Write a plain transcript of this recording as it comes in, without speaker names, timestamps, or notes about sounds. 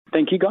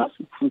Thank you, guys.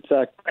 It's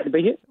great to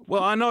be here.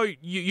 Well, I know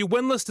you're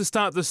winless to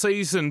start the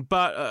season,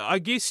 but I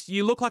guess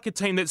you look like a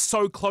team that's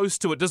so close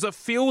to it. Does it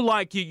feel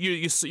like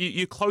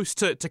you're close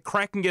to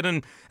cracking it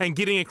and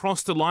getting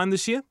across the line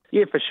this year?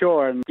 Yeah, for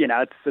sure. And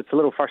it's a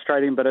little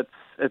frustrating, but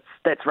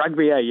that's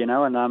rugby,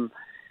 and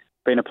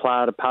been a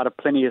part of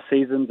plenty of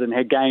seasons and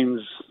had games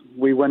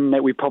we win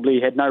that we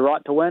probably had no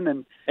right to win.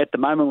 And at the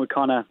moment, we're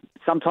kind of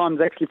sometimes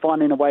actually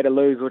finding a way to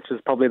lose, which is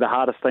probably the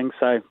hardest thing.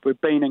 So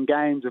we've been in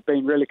games, we've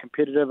been really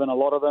competitive in a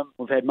lot of them.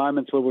 We've had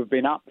moments where we've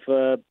been up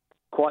for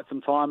quite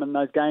some time in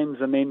those games,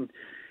 and then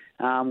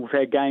we've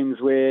had games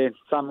where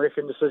some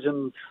refereeing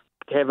decisions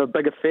have a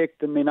big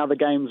effect, and then other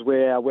games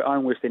where we're our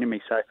own worst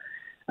enemy. So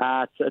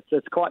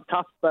it's quite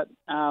tough, but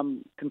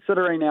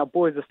considering our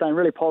boys are staying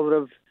really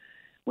positive,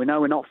 we know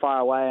we're not far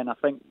away, and I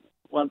think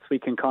once we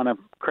can kind of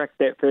crack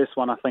that first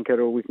one, I think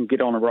we can get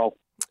on a roll.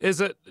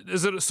 Is it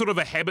sort of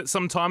a habit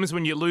sometimes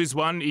when you lose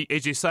one,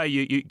 as you say,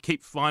 you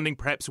keep finding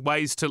perhaps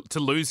ways to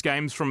lose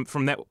games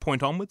from that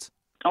point onwards?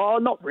 Oh,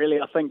 not really.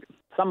 I think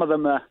some of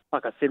them are,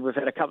 like I said, we've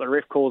had a couple of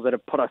ref calls that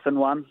have put us in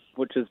one,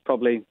 which is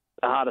probably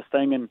the hardest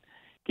thing, and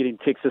getting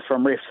texts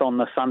from refs on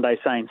the Sunday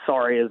saying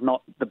sorry is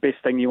not the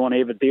best thing you want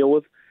to ever deal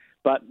with,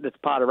 but it's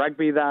part of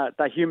rugby. They're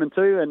human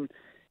too,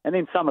 and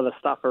then some of the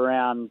stuff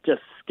around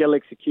just skill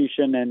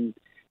execution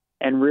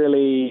and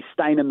really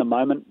staying in the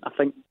moment. I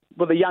think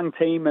with a young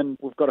team, and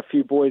we've got a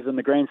few boys in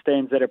the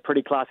grandstands that are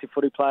pretty classy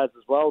footy players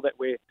as well that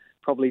we're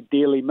probably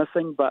dearly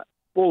missing. But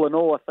all in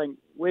all, I think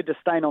we're just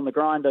staying on the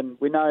grind, and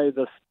we know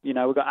this. We've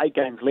got 8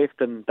 games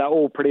left, and they're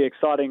all pretty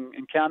exciting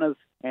encounters.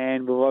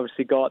 And we've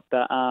obviously got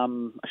the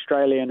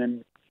Australian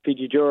and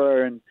Fiji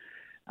Drua and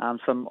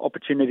some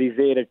opportunities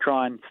there to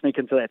try and sneak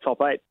into that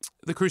top 8.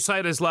 The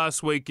Crusaders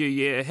last week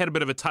had a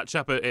bit of a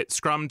touch-up at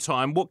scrum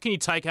time. What can you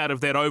take out of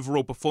that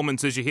overall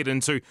performance as you head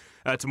into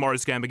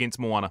tomorrow's game against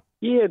Moana?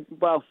 Yeah,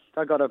 well,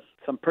 I got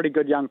some pretty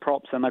good young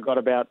props, and I got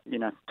about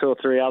 2 or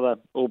 3 other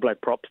All Black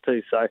props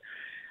too. So,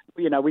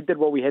 we did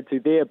what we had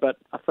to there, but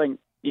I think,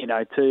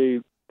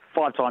 to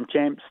 5-time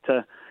champs,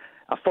 to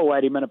a full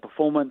 80-minute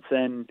performance,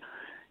 and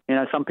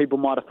some people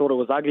might have thought it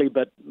was ugly,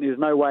 but there's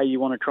no way you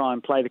want to try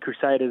and play the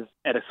Crusaders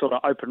at a sort of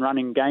open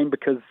running game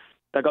because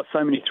they've got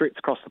so many threats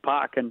across the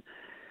park. And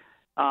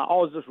I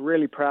was just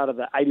really proud of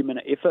the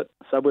 80-minute effort.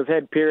 So we've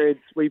had periods,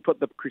 we put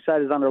the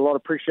Crusaders under a lot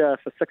of pressure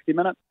for 60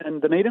 minutes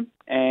in Dunedin,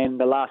 and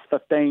the last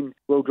 15,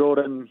 Will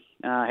Jordan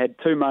had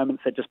 2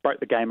 moments that just broke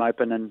the game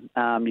open,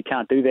 and you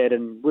can't do that.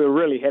 And we were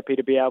really happy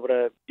to be able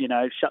to,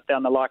 shut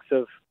down the likes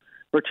of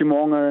Richie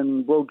Mo'unga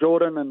and Will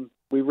Jordan, and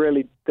we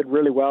really did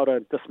really well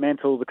to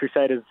dismantle the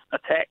Crusaders'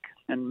 attack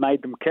and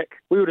made them kick.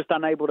 We were just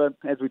unable to,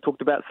 as we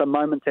talked about, some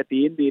moments at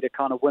the end there to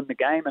kind of win the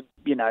game. And,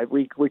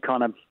 we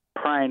kind of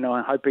praying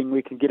or hoping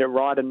we can get it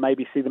right and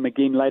maybe see them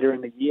again later in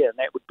the year. And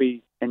that would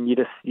be, and you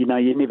just, you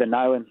never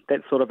know. And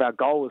that's sort of our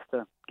goal, is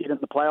to get in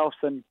the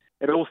playoffs, and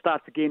it all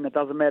starts again. It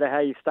doesn't matter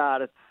how you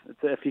start. It's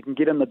if you can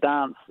get in the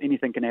dance,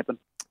 anything can happen.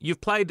 You've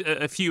played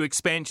a few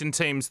expansion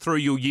teams through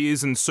your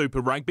years in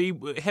Super Rugby.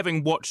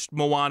 Having watched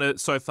Moana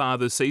so far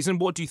this season,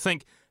 what do you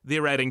think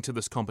they're adding to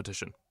this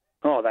competition?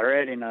 Oh,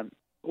 they're adding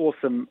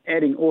awesome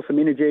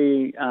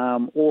energy,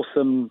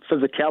 awesome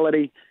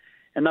physicality,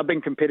 and they've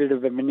been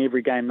competitive in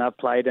every game they've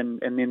played,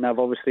 and then they've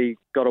obviously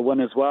got a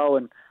win as well.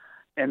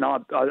 And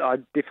I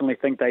definitely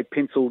think they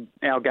penciled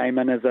our game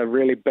in as a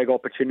really big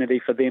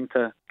opportunity for them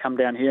to come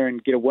down here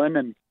and get a win,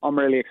 and I'm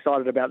really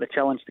excited about the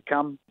challenge to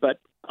come. But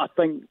I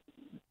think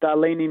they're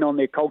leaning on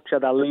their culture,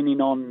 they're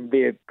leaning on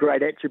their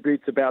great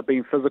attributes about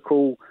being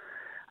physical,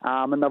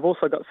 and they've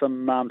also got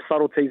some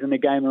subtleties in their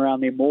game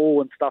around their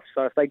maul and stuff.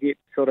 So if they get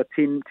sort of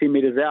 10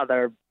 metres out,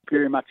 they're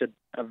very much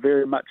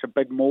a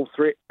big maul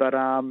threat. But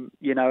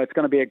it's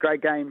going to be a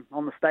great game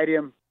on the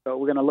stadium. But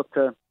we're going to look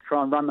to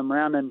try and run them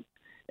around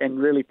and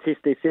really test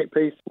their set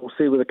piece. We'll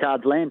see where the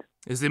cards land.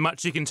 Is there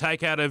much you can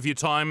take out of your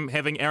time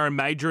having Aaron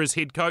Major as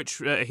head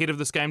coach ahead of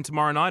this game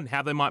tomorrow night and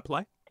how they might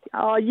play?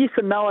 Yes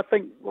and no. I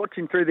think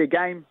watching through their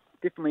game,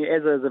 definitely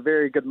Azza is a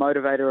very good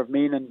motivator of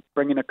men and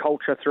bringing a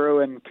culture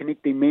through and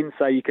connecting men.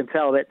 So you can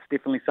tell that's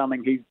definitely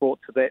something he's brought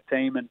to that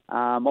team. And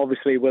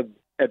obviously with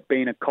it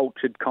being a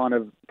cultured kind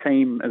of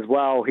team as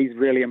well, he's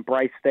really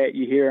embraced that.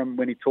 You hear him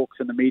when he talks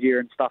in the media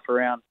and stuff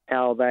around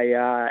how they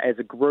are as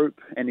a group,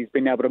 and he's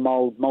been able to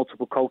mould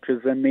multiple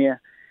cultures in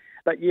there.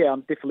 But yeah,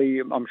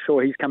 I'm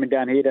sure he's coming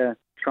down here to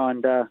try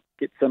and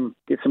get some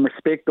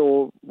respect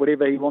or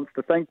whatever he wants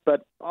to think.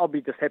 But I'll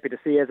be just happy to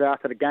see Azza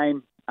after the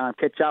game,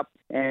 catch up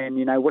and,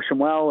 wish him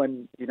well.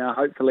 And,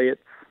 hopefully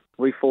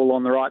we fall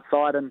on the right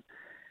side. And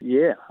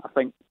yeah, I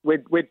think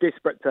we're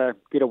desperate to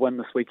get a win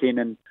this weekend,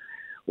 and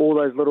all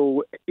those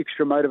little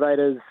extra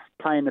motivators,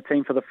 playing the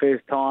team for the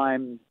first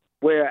time.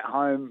 We're at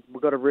home.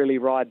 We've got to really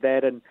ride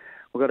that, and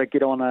we've got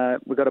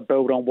to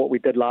build on what we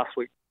did last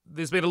week.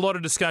 There's been a lot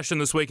of discussion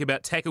this week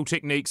about tackle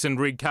techniques and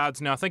red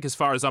cards. Now, I think as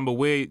far as I'm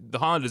aware, the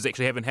Highlanders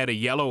actually haven't had a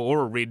yellow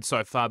or a red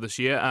so far this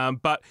year.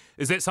 But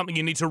is that something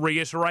you need to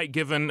reiterate,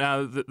 given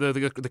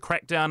the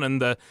crackdown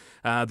and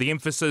the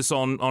emphasis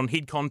on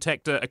head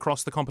contact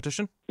across the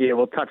competition? Yeah,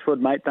 well, touch wood,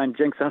 mate. Don't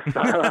jinx us.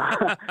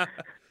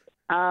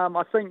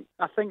 I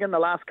think in the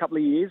last couple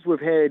of years we've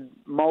had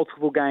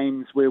multiple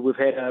games where we've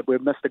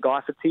missed a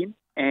guy for 10,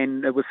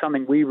 and it was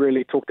something we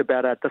really talked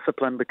about, our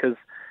discipline, because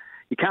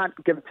you can't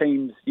give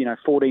teams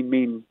 14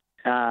 men.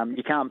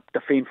 You can't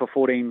defend for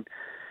 14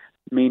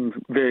 men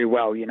very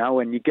well,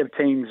 and you give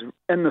teams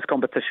in this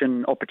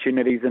competition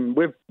opportunities, and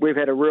we've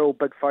had a real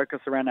big focus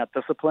around our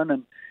discipline,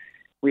 and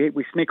we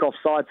sneak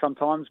offside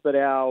sometimes, but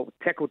our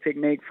tackle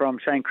technique from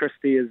Shane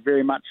Christie is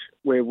very much,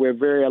 we're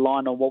very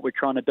aligned on what we're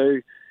trying to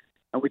do.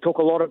 And we talk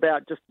a lot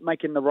about just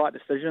making the right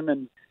decision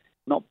and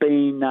not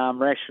being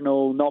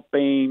rational, not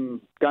going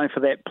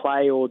for that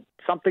play or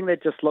something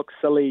that just looks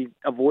silly,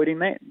 avoiding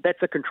that.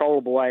 That's a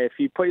controllable way. If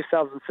you put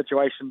yourselves in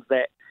situations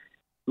that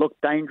look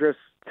dangerous,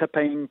 tip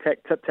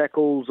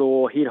tackles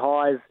or head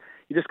highs,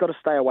 you just got to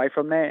stay away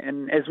from that.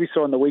 And as we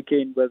saw in the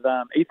weekend with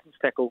Ethan's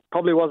tackle,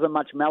 probably wasn't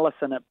much malice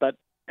in it, but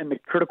in the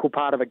critical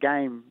part of a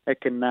game,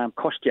 it can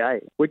cost you.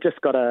 We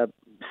just got to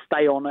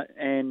stay on it,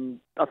 and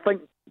I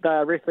think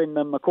they're refereeing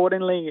them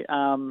accordingly.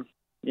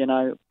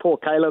 Poor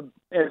Caleb,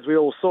 as we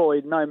all saw, he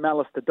had no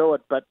malice to do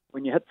it, but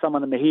when you hit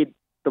someone in the head,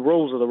 the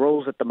rules are the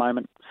rules at the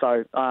moment.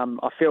 So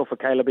I feel for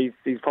Caleb.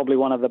 He's probably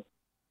one of the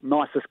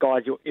nicest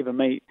guys you'll ever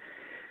meet.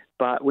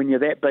 But when you're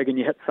that big and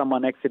you hit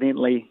someone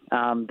accidentally,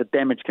 the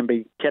damage can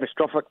be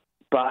catastrophic.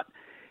 But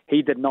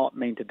he did not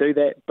mean to do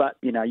that. But,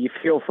 you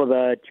feel for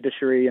the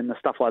judiciary and the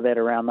stuff like that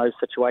around those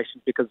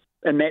situations, because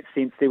in that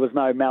sense there was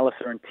no malice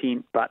or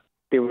intent, but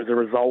there was a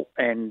result,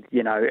 and,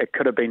 it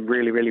could have been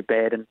really, really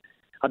bad. And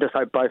I just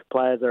hope both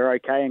players are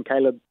okay, and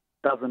Caleb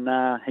doesn't,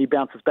 he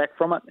bounces back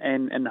from it,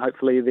 and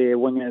hopefully their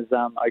winger's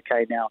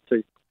okay now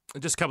too.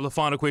 Just a couple of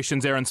final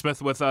questions. Aaron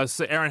Smith with us.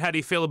 Aaron, how do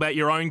you feel about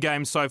your own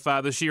game so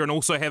far this year, and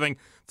also having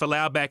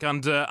Folau back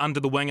under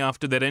the wing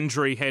after that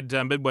injury had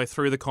midway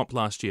through the comp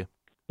last year?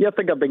 Yeah, I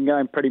think I've been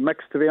going pretty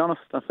mixed, to be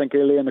honest. I think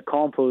early in the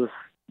comp was,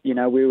 we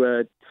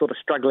were sort of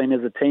struggling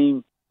as a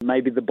team.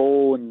 Maybe the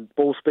ball and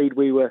ball speed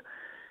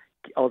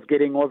I was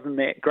getting wasn't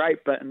that great,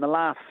 but in the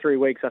last 3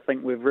 weeks, I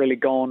think we've really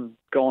gone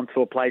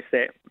to a place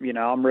that,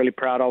 I'm really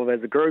proud of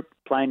as a group,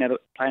 playing at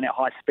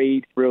high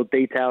speed, real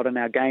detailed in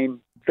our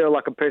game. Feel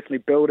like I'm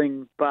personally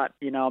building, but,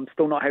 I'm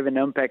still not having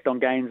an impact on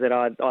games that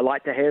I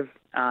like to have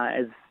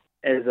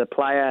as a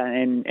player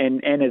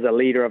and as a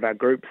leader of our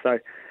group. So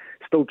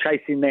still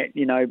chasing that,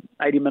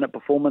 80-minute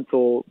performance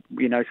or,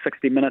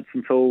 60 minutes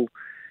until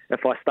if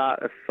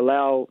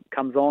Folau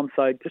comes on.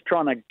 So just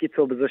trying to get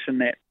to a position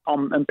that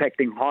I'm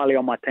impacting highly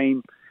on my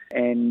team.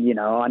 And,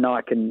 I know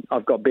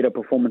I've got better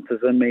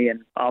performances in me,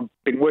 and I've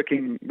been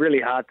working really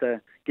hard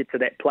to get to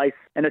that place.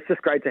 And it's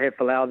just great to have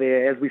Folau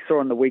there. As we saw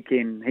on the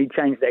weekend, he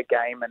changed that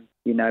game,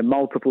 and,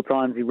 multiple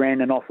times he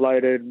ran and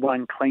offloaded,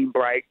 one clean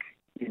break.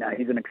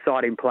 He's an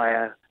exciting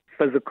player,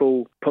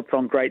 physical, puts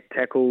on great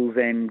tackles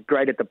and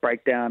great at the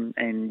breakdown.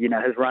 And,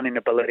 his running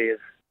ability is,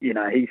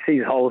 he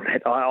sees holes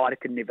that I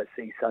could never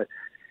see. So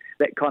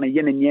that kind of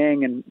yin and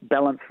yang and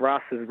balance for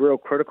us is real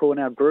critical in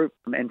our group.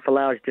 And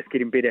Folau is just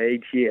getting better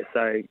each year.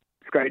 So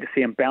it's great to see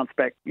him bounce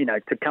back.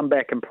 To come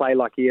back and play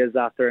like he is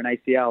after an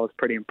ACL is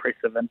pretty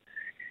impressive. And,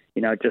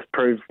 it just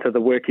proves to the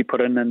work he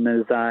put in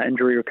his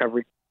injury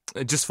recovery.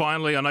 Just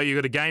finally, I know you've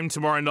got a game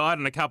tomorrow night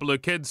and a couple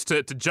of kids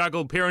to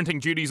juggle, parenting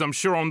duties, I'm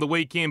sure, on the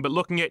weekend. But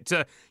looking at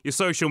your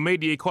social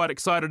media, you're quite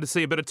excited to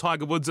see a bit of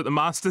Tiger Woods at the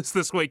Masters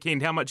this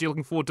weekend. How much are you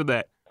looking forward to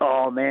that?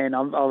 Oh, man,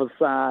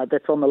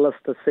 that's on the list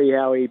to see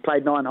how he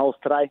played 9 holes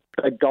today.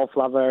 Big golf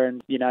lover,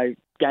 and,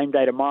 game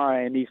day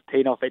tomorrow, and he's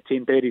teeing off at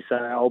 10:30. So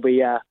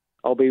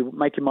I'll be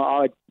making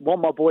I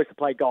want my boys to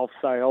play golf,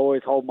 so I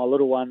always hold my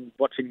little one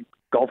watching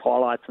golf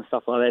highlights and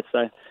stuff like that.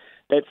 So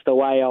that's the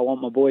way I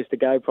want my boys to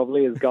go,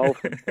 probably, is golf.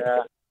 And,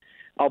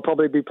 I'll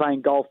probably be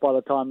playing golf by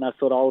the time they're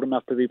sort of old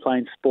enough to be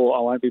playing sport.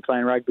 I won't be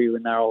playing rugby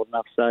when they're old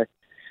enough. So,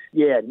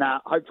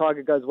 hope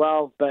Tiger goes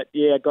well. But,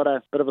 got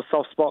a bit of a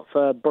soft spot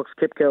for Brooks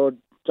Koepka or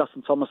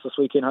Justin Thomas this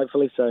weekend,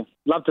 hopefully. So,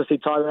 love to see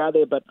Tiger out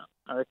there, but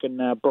I reckon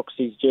Brooks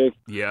is due.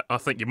 Yeah, I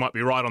think you might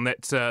be right on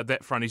that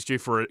front. He's due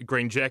for a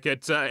green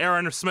jacket.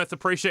 Aaron Smith,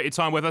 appreciate your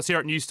time with us here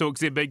at News Talk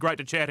ZB. Great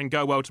to chat, and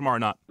go well tomorrow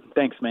night.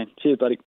 Thanks, man. Cheers, buddy.